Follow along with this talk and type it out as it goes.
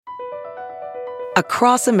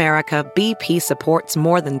Across America, BP supports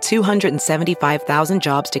more than 275,000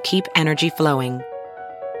 jobs to keep energy flowing.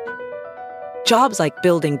 Jobs like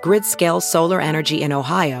building grid-scale solar energy in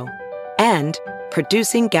Ohio and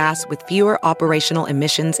producing gas with fewer operational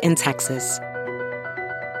emissions in Texas.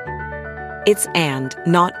 It's and,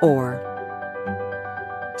 not or.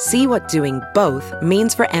 See what doing both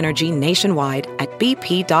means for energy nationwide at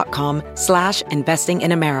bp.com/investing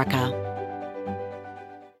in America.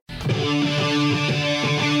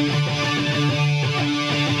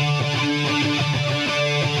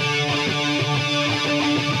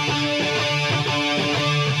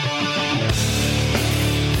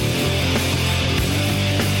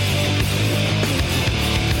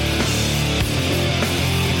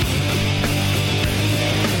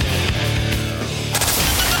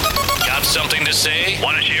 Something to say?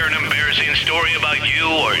 Want to share an embarrassing story about you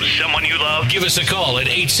or someone you love? Give us a call at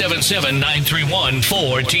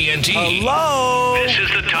 877-931-4TNT. Hello! This is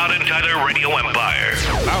the Todd and Tyler Radio Empire.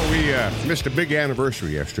 We missed a big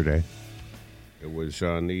anniversary yesterday. It was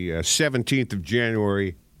on the 17th of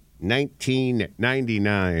January,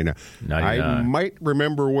 1999. I might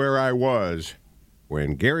remember where I was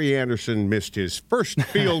when Gary Anderson missed his first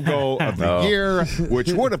field goal of the year,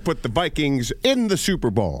 which would have put the Vikings in the Super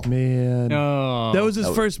Bowl. Man. That was his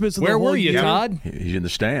first miss of the whole year. Where were you, Todd? He's in the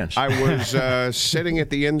stands. I was sitting at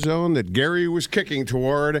the end zone that Gary was kicking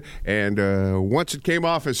toward, and once it came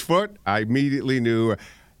off his foot, I immediately knew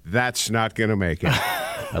that's not going to make it.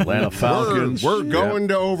 Atlanta Falcons. We're going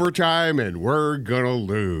to overtime, and we're going to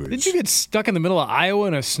lose. Did you get stuck in the middle of Iowa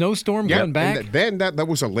in a snowstorm going back? And then that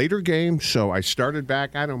was a later game, so I started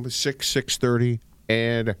back, 6:30,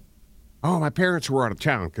 and, my parents were out of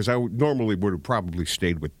town because I normally would have probably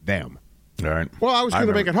stayed with them. All right. Well, I was going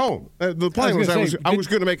to make it home. The plan was I was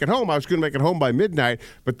going to make it home. I was going to make it home by midnight,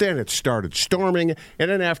 but then it started storming, and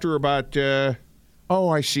then after about...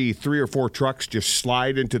 I see 3 or 4 trucks just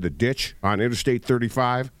slide into the ditch on Interstate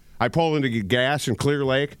 35. I pull in to get gas in Clear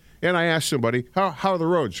Lake, and I ask somebody, how are the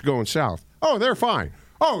roads going south? Oh, they're fine.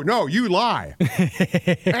 Oh, no, you lie.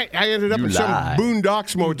 I ended up in some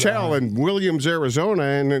Boondocks Motel in Williams, Arizona,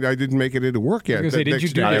 and I didn't make it into work yet. Did you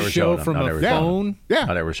do the show from a phone? Yeah.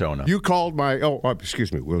 Not Arizona. You called my,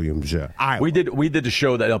 Williams, Iowa. We did the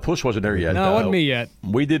show that, Puss wasn't there yet. No, it wasn't me yet.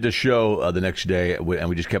 We did the show the next day, and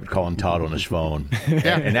we just kept calling Todd on his phone.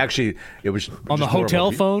 And actually, it was on the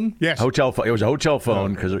hotel phone? Yes. Hotel phone. It was a hotel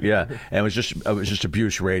phone, and it was just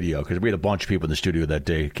abuse radio, because we had a bunch of people in the studio that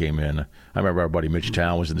day came in. I remember our buddy Mitch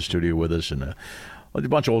Town was in the studio with us, and a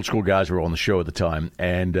bunch of old school guys were on the show at the time.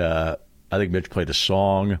 And I think Mitch played a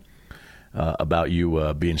song about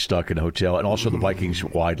you being stuck in a hotel, and also the Vikings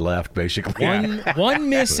wide left, basically. One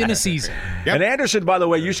miss in a season. Yep. And Anderson, by the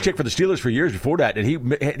way, used to kick for the Steelers for years before that, and he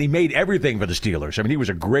made everything for the Steelers. I mean, he was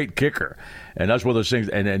a great kicker, and that's one of those things.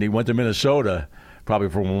 And he went to Minnesota. Probably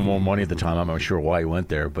for more money at the time. I'm not sure why he went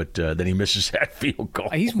there, but then he misses that field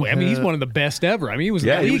goal. He's one of the best ever. I mean, he was in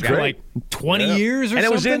the league for like 20 years or something. And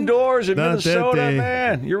it was indoors in Minnesota,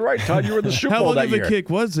 man. You're right, Todd. You were in the Super Bowl that year. How long of a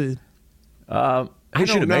kick was it? He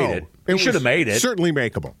should have made it. He should have made it. Certainly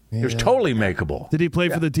makeable. It was totally makeable. Did he play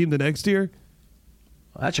for the team the next year?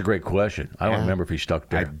 That's a great question. I don't remember if he stuck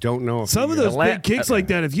there. I don't know. Some of those big kicks like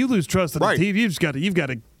that, if you lose trust in the team, you've got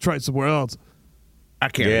to try somewhere else. I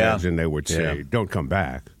can't imagine they would say, "Don't come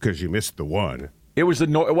back" because you missed the one. It was a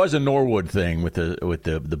Norwood thing with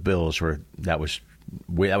the Bills where that was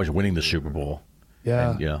winning the Super Bowl.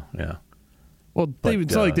 Yeah, yeah. Well,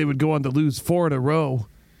 it's not like they would go on to lose 4 in a row.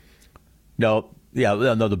 No,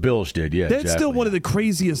 the Bills did. Yeah, that's still one of the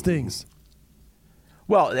craziest things.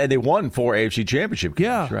 Well, and they won 4 AFC championship games.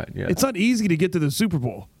 Yeah, right. Yeah, it's not easy to get to the Super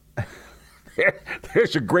Bowl.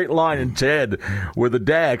 There's a great line in Ted where the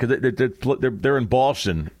dad, because they're in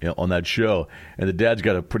Boston on that show, and the dad's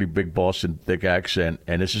got a pretty big Boston thick accent,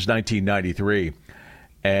 and this is 1993,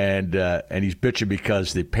 and he's bitching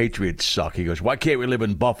because the Patriots suck. He goes, "Why can't we live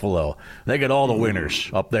in Buffalo? They got all the winners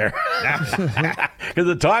up there." Because at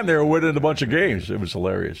the time they were winning a bunch of games. It was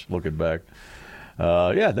hilarious looking back.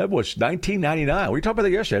 That was 1999. We talked about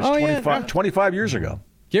that yesterday. That's 25 years ago.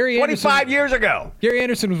 25 years ago. Gary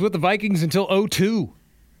Anderson was with the Vikings until 2002.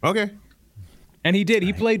 Okay. And he did.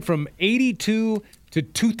 He played from 82 to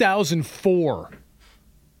 2004.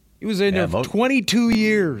 He was in there for 22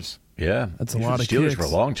 years. Yeah. That's a lot of Steelers kicks. for a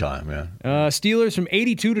long time, man. Steelers from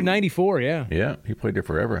 82 to 94, yeah. Yeah, he played there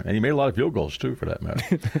forever. And he made a lot of field goals, too, for that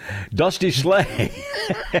matter. Dusty Slay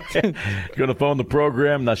going to phone the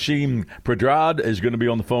program. Nassim Pedrad is going to be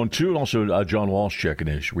on the phone, too. And also John Walsh checking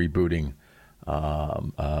his rebooting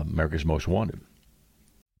America's Most Wanted.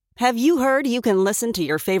 Have you heard you can listen to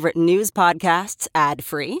your favorite news podcasts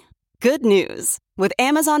ad-free? Good news. With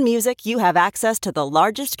Amazon Music, you have access to the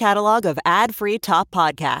largest catalog of ad-free top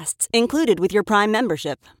podcasts included with your Prime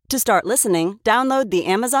membership. To start listening, download the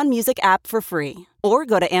Amazon Music app for free or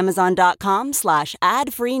go to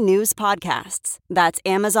amazon.com/ad-free news podcasts. That's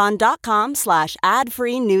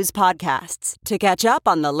amazon.com/ad-free news podcasts to catch up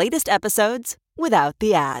on the latest episodes without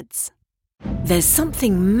the ads. There's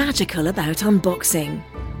something magical about unboxing.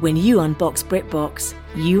 When you unbox BritBox,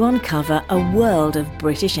 you uncover a world of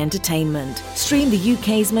British entertainment. Stream the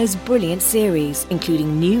UK's most brilliant series,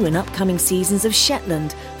 including new and upcoming seasons of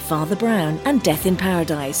Shetland, Father Brown and Death in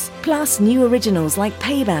Paradise. Plus new originals like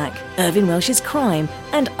Payback, Irving Welsh's Crime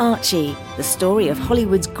and Archie, the story of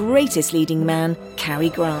Hollywood's greatest leading man, Cary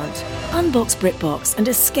Grant. Unbox BritBox and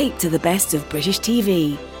escape to the best of British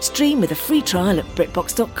TV. Stream with a free trial at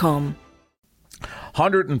BritBox.com.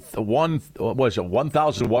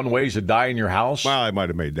 1,001 ways to die in your house? Well, I might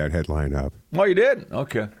have made that headline up. Oh, you did?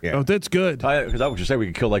 Okay. Yeah. Oh, that's good. Because I would just say we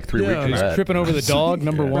could kill like 3 weeks. He's tripping over the dog,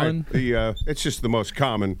 number one. Right. It's just the most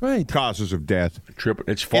common causes of death.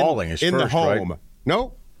 It's falling. In the home. Right?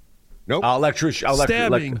 Nope.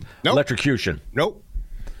 Stabbing. Electrocution. Nope.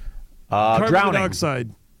 Carbon Drowning.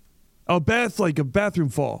 dioxide. A bathroom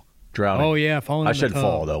fall. Drowning. Oh, yeah, falling I in the said tub.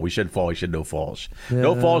 fall, though. We said fall. He said no falls. Yeah.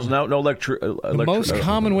 No falls, no electric. The most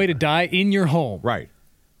common way to die in your home. Right.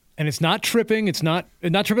 And it's not tripping. It's not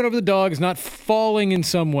tripping over the dog. It's not falling in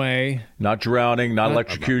some way. Not drowning, not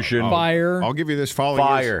electrocution. Fire. I'll give you this.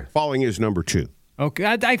 Fire. Falling is number 2. Okay,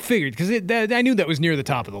 I figured because I knew that was near the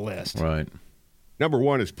top of the list. Right. Number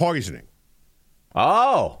 1 is poisoning.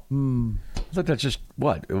 Oh. I thought that's just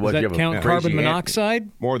what? Does that count carbon monoxide?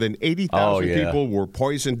 More than 80,000 people were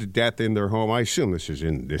poisoned to death in their home. I assume this is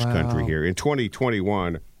in this country here. In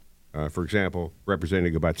 2021, for example,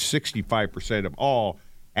 representing about 65% of all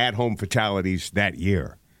at-home fatalities that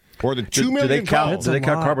year. More than 2 million calls. Do they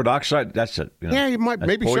count carbon dioxide? That's it. Yeah, you might,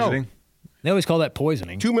 maybe poisoning. so. They always call that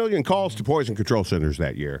poisoning. 2 million calls to poison control centers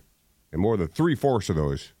that year, and more than 3/4 of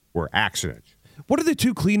those were accidents. What are the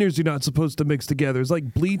two cleaners you're not supposed to mix together? It's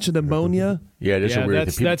like bleach and ammonia. Yeah, it is a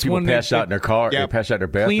weird thing. People one pass out in their car. Yeah. They pass out in their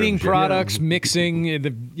bathrooms. Cleaning products, mixing.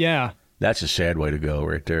 That's a sad way to go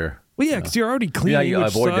right there. Well, yeah, because you're already cleaning. Yeah, you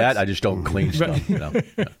avoid sucks. that. I just don't clean stuff. Yeah.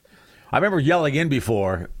 I remember yelling in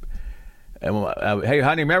before. And, hey,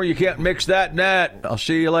 honey, remember you can't mix that and that. I'll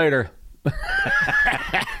see you later.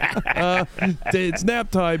 It's nap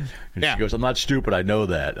time. And she goes, I'm not stupid. I know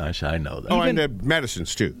that. I said, I know that. Oh, and the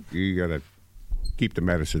medicines, too. You got to keep the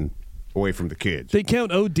medicine away from the kids. They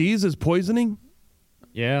count ODs as poisoning?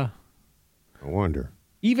 Yeah. I wonder.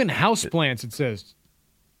 Even houseplants, it says,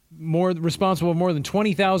 responsible for more than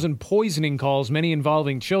 20,000 poisoning calls, many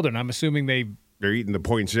involving children. I'm assuming they're eating the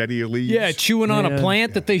poinsettia leaves. Yeah, chewing on a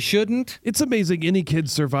plant that they shouldn't. It's amazing any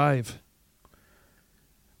kids survive.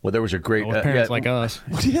 Well, there was a great parents like us.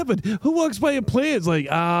 Yeah, but who walks by a plant? It's like,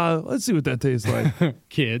 let's see what that tastes like.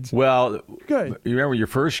 Kids. Well, Good. You remember your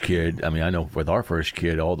first kid? I mean, I know with our first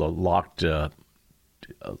kid, all the locked.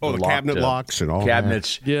 The cabinet locks and all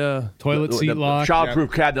cabinets. That. Yeah. Toilet seat lock.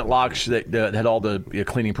 Childproof cabinet locks that had all the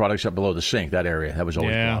cleaning products up below the sink. That area that was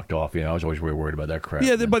always blocked off. I was always really worried about that crap.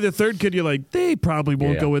 Yeah, then by the third kid, you're like, they probably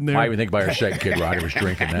won't go in there. I even think by our second kid, Roddy was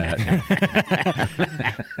drinking that.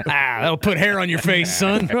 That'll put hair on your face,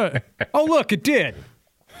 son. Oh, look, it did.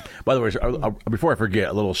 By the way, before I forget,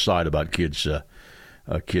 a little aside about kids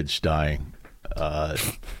dying.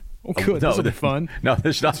 Oh, good. This will be fun. No,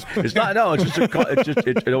 it's not. It's not. No, it's just.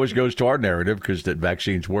 It always goes to our narrative because the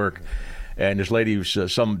vaccines work. And this lady, who's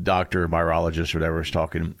some doctor, virologist, whatever, is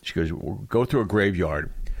talking. She goes, "Go through a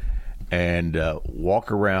graveyard and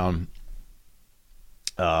walk around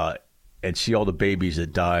and see all the babies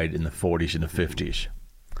that died in the 40s and the 50s,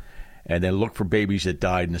 and then look for babies that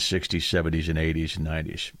died in the 60s, 70s, and 80s and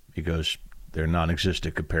 90s." He goes, "They're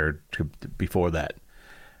non-existent compared to before that."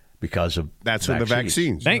 Because of that's when the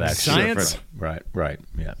vaccines. Thanks, science. Right.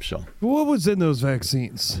 Yeah. So what was in those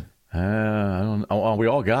vaccines? I don't know. Oh, we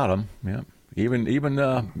all got them. Yeah. Even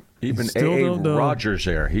A.A. Rogers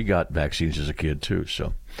there. He got vaccines as a kid too.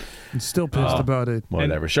 So I'm still pissed about it.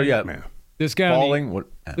 Whatever. So yeah. This guy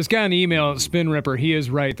on the email, Spin Ripper, he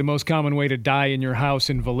is right. The most common way to die in your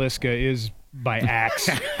house in Villisca is by axe.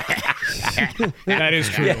 That is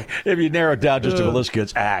true. Yeah, if you narrow it down just to Villisca,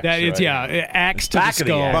 it's axe. Axe to the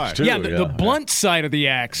skull. Axe too, the blunt side of the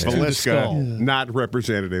axe to the skull. Not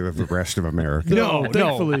representative of the rest of America. No.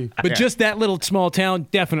 But just that little small town,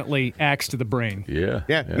 definitely axe to the brain. Yeah.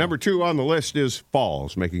 Number 2 on the list is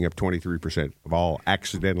falls, making up 23% of all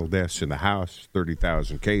accidental deaths in the house,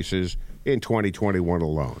 30,000 cases. in 2021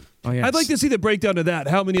 alone. Oh, yeah. I'd like to see the breakdown of that.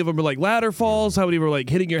 How many of them are like ladder falls? How many were like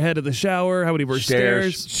hitting your head in the shower? How many were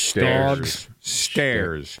stairs?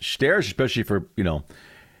 Stairs, especially for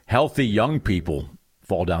healthy young people.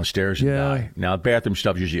 Fall downstairs and die. Now, bathroom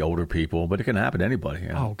stuff is usually older people, but it can happen to anybody.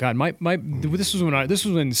 Yeah. Oh God, this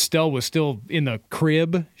was when Stell was still in the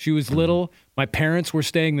crib. She was little. My parents were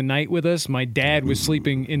staying the night with us. My dad was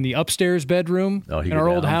sleeping in the upstairs bedroom in our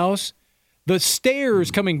old house. The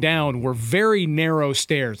stairs coming down were very narrow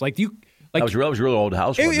stairs. That was a really old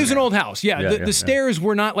house. It was an old house, yeah. The stairs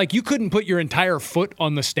were not like you couldn't put your entire foot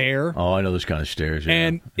on the stair. Oh, I know those kind of stairs. Yeah.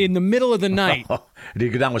 And in the middle of the night, did you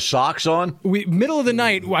get down with socks on? Middle of the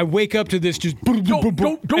night, I wake up to this just boom, boom,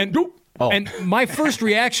 boom, boom, and my first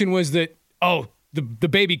reaction was that the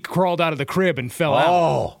baby crawled out of the crib and fell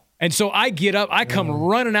out. And so I get up, I come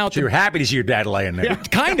running out. So you're happy to see your dad laying there. Yeah,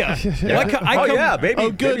 kind of. Baby.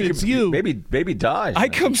 Oh, good, it's you. Baby dies. I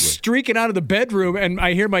come streaking out of the bedroom, and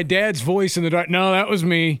I hear my dad's voice in the dark. No, that was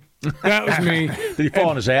me. That was me. Did he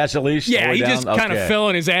fall on his ass at least? Yeah, he just kind of fell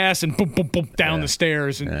on his ass and boom, boom, boom, down the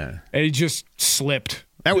stairs, and he just slipped.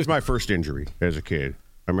 That was my first injury as a kid.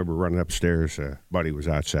 I remember running upstairs. Buddy was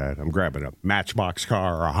outside. I'm grabbing a Matchbox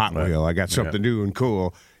car or a Hot Wheel. I got something new and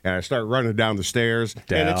cool. And I start running down the stairs.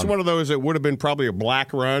 And it's one of those that would have been probably a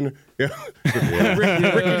black run.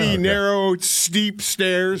 Rickety, narrow, steep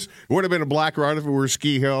stairs. It would have been a black run if it were a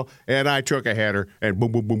ski hill. And I took a header and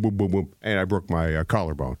boom, boom, boom, boom, boom, boom. And I broke my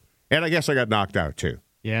collarbone. And I guess I got knocked out, too.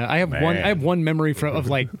 Yeah, I have one memory of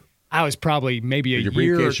like, I was probably maybe a year or two.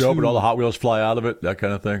 Your briefcase show up and all the Hot Wheels fly out of it, that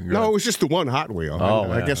kind of thing? No, it was just the one Hot Wheel.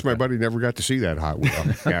 I guess my buddy never got to see that Hot Wheel.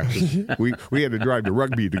 Yeah, we had to drive to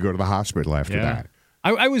Rugby to go to the hospital after that.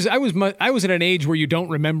 I was at an age where you don't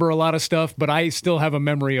remember a lot of stuff, but I still have a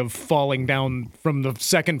memory of falling down from the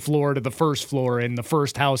second floor to the first floor in the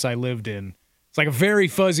first house I lived in. It's like a very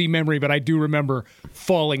fuzzy memory, but I do remember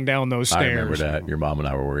falling down those stairs. I remember that. Your mom and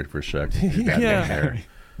I were worried for a second. Yeah.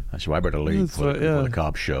 I said, well, I better leave before the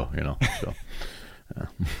cops show, So.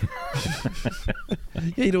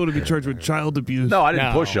 You don't want to be charged with child abuse. No, I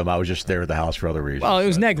didn't push him. I was just there at the house for other reasons. Well, it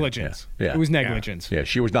was negligence. Yeah. It was negligence. Yeah,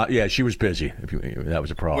 she was not. Yeah, she was busy. That was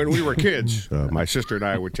a problem. When we were kids, my sister and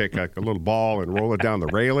I would take like a little ball and roll it down the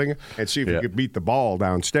railing and see if we could beat the ball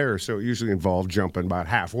downstairs. So it usually involved jumping about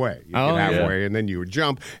halfway. You get halfway, and then you would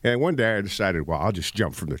jump. And one day I decided, well, I'll just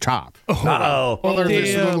jump from the top. Uh-oh. Well, there's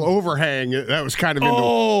this little overhang that was kind of in the...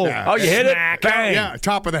 Oh, you hit it? Bang. Yeah,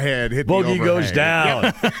 top of the head. Hit Boogie the goes down.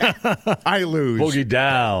 I lose. Boogie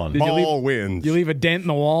down. Ball wins. You leave a dent in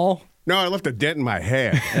the wall? No, I left a dent in my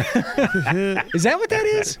head. Is that what that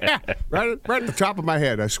is? Yeah, right at the top of my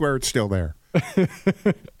head. I swear it's still there.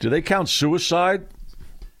 Do they count suicide?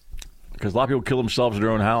 Because a lot of people kill themselves in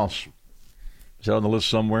their own house. Is that on the list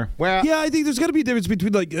somewhere? Well, yeah, I think there's got to be a difference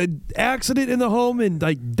between like an accident in the home and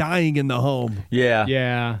like dying in the home. Yeah.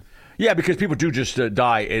 Yeah. Yeah, because people do just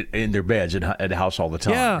die in their beds at the house all the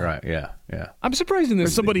time. Yeah. Right, yeah. I'm surprised in this.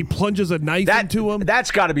 Or somebody plunges a knife into them. That's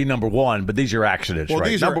got to be number one, but these are accidents,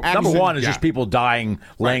 right? Number one is just people dying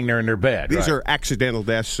laying there in their bed. These are accidental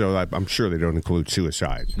deaths, so I'm sure they don't include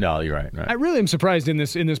suicides. No, you're right. I really am surprised in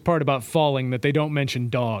this part about falling that they don't mention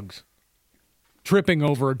dogs. Tripping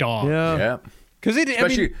over a dog. Yeah. Because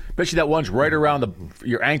especially that one's right around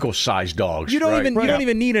your ankle-sized dogs. You don't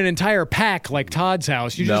even need an entire pack like Todd's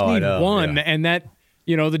house. You just need one, and that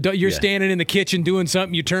you're standing in the kitchen doing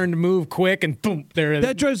something. You turn to move quick, and boom, there it is.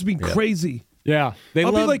 That drives me crazy. Yeah,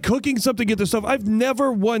 I'll be like cooking something at the stove. I've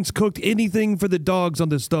never once cooked anything for the dogs on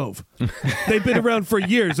the stove. They've been around for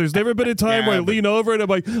years. There's never been a time where I lean over and I'm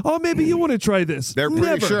like, oh, maybe you want to try this. They're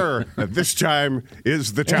pretty sure that this time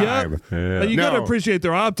is the time. Yeah. You got to appreciate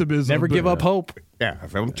their optimism. Never give up hope. Yeah,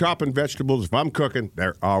 if I'm chopping vegetables, if I'm cooking,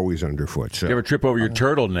 they're always underfoot. So. You ever trip over your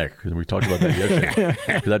turtleneck? We talked about that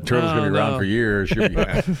yesterday. That turtle's going to be around for years.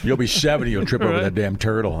 You'll be 70, you'll trip over that damn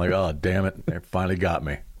turtle. Like, oh, damn it. They finally got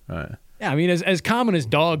me. All right. Yeah, I mean, as common as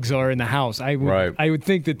dogs are in the house, I would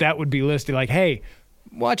think that would be listed like, hey,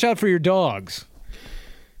 watch out for your dogs.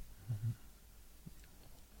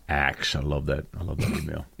 Axe. I love that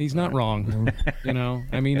email. He's not wrong.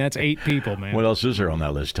 I mean, that's 8 people, man. What else is there on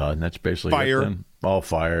that list, Todd? And that's basically fire. It then. Oh,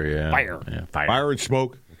 fire, yeah. Fire. Yeah, fire. Fire and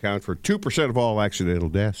smoke account for 2% of all accidental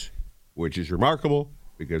deaths, which is remarkable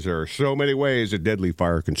because there are so many ways a deadly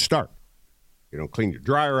fire can start. You don't clean your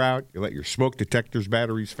dryer out. You let your smoke detector's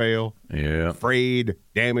batteries fail. Yeah. Frayed,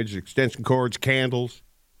 damaged extension cords, candles,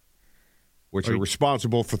 which are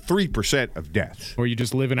responsible for 3% of deaths. Or you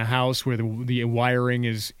just live in a house where the wiring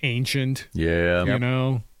is ancient. Yeah. You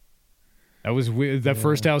know? That was the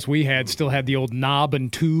first house we had. Still had the old knob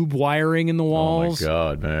and tube wiring in the walls. Oh my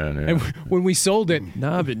God, man! Yeah. And when we sold it,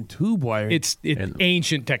 knob and tube wiring. It's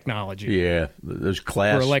ancient technology. Yeah, there's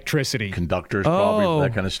glass for electricity, conductors, probably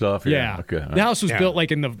that kind of stuff. Yeah. Okay. The house was built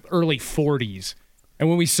like in the early 40s, and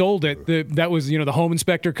when we sold it, that was the home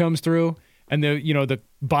inspector comes through, and the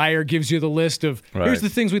buyer gives you the list of here's the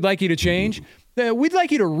things we'd like you to change. We'd like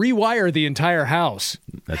you to rewire the entire house.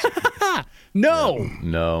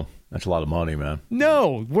 No. That's a lot of money, man.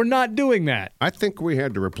 No, we're not doing that. I think we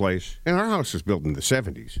had to replace, and our house was built in the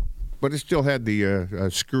 70s, but it still had the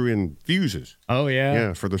screw-in fuses. Oh, yeah.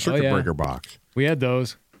 Yeah, for the circuit breaker box. We had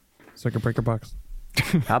those. Circuit breaker box.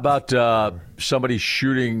 How about somebody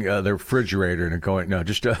shooting their refrigerator and going,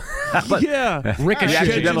 ricochet.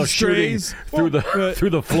 Accidental shooting through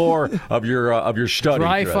the floor of your study.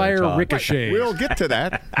 Dry fire ricochet. We'll get to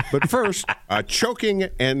that. But first, choking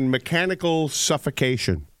and mechanical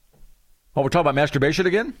suffocation. Oh, we're talking about masturbation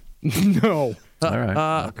again? No. All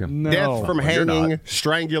right. Okay. No. Death from hanging,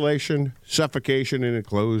 strangulation, suffocation in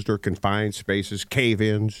enclosed or confined spaces,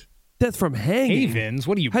 cave-ins. Death from hanging? Cave-ins?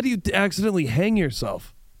 What do you... How do you accidentally hang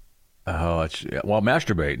yourself? Oh, it's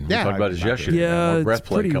masturbating. Yeah, we talked about this yesterday. Yeah, More breath it's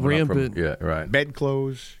play pretty coming rampant. Up from, yeah, right.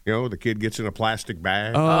 Bedclothes. The kid gets in a plastic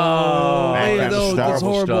bag. Oh, that's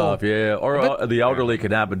horrible. Stuff, yeah. Or the elderly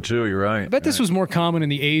can happen too. You're right. I bet this was more common in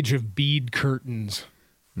the age of bead curtains.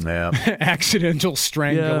 Yeah. Accidental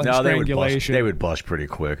strangulation. They would bust pretty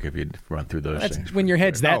quick if you'd run through those things. When your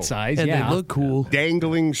head's that size, and they look cool.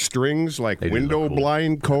 Dangling strings like window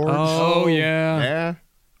blind cords. Oh, yeah. Yeah.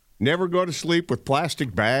 Never go to sleep with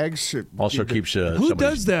plastic bags. Also keeps who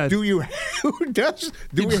does that? Do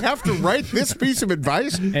we have to write this piece of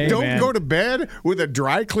advice? Hey, Don't go to bed with a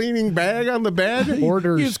dry cleaning bag on the bed.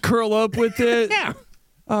 Orders. You just curl up with it. Yeah.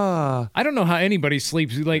 I don't know how anybody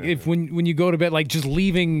sleeps. Like if when you go to bed, like just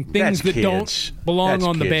leaving things That's that kids. don't belong That's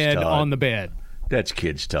on the kids, bed Todd. on the bed. That's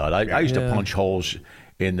kids, Todd. I used to punch holes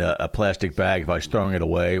in a plastic bag if I was throwing it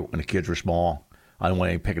away when the kids were small. I didn't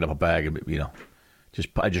want to pick it up a bag and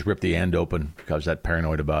I just ripped the end open because I was that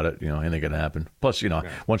paranoid about it. Anything could happen. Plus,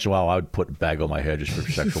 once in a while I would put a bag on my head just for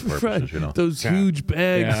sexual purposes. Right. Those huge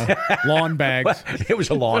bags, lawn bags. It was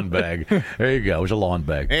a lawn bag. There you go. It was a lawn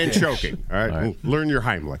bag. And choking. All right. Learn your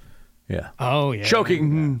Heimlich. Yeah. Oh, yeah.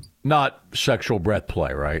 Choking, not sexual breath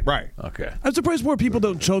play, right? Right. Okay. I'm surprised more people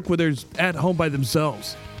don't choke when they're at home by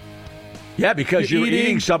themselves. Yeah, because you're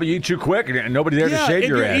eating something you eat too quick and nobody there to save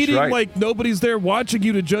your ass, eating right? like nobody's there watching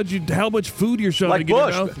you to judge you how much food you're shoving Like in your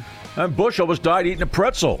Bush. mouth. And Bush almost died eating a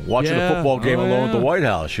pretzel watching a football game alone at the White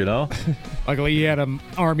House, Luckily, he had an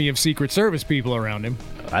army of Secret Service people around him.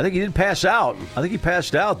 I think he didn't pass out. I think he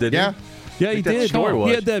passed out, didn't he? Yeah, he did.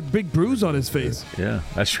 He had that big bruise on his face. Yeah,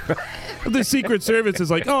 that's right. The Secret Service is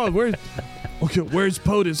like, where's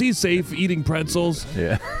POTUS? He's safe eating pretzels.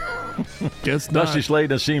 Yeah. Guess not. Dusty Slade,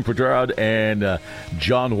 Nassim Pedrad, and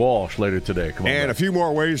John Walsh later today. Come on. And a few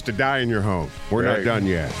more ways to die in your home. We're not done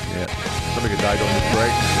yet. Yeah. Somebody could die during this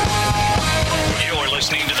break. You're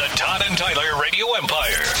listening to the Todd and Tyler Radio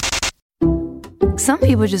Empire. Some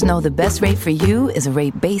people just know the best rate for you is a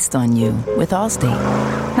rate based on you with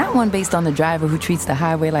Allstate. Not one based on the driver who treats the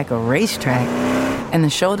highway like a racetrack and the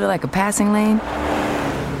shoulder like a passing lane.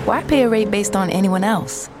 Why pay a rate based on anyone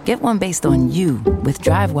else? Get one based on you with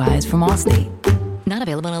DriveWise from Allstate. Not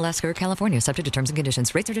available in Alaska or California, subject to terms and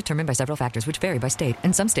conditions. Rates are determined by several factors, which vary by state.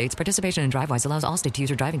 In some states, participation in DriveWise allows Allstate to use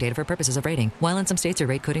your driving data for purposes of rating. While in some states, your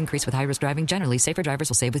rate could increase with high-risk driving. Generally, safer drivers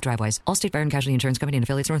will save with DriveWise. Allstate Fire and Casualty Insurance Company and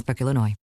affiliates, Northbrook, Illinois.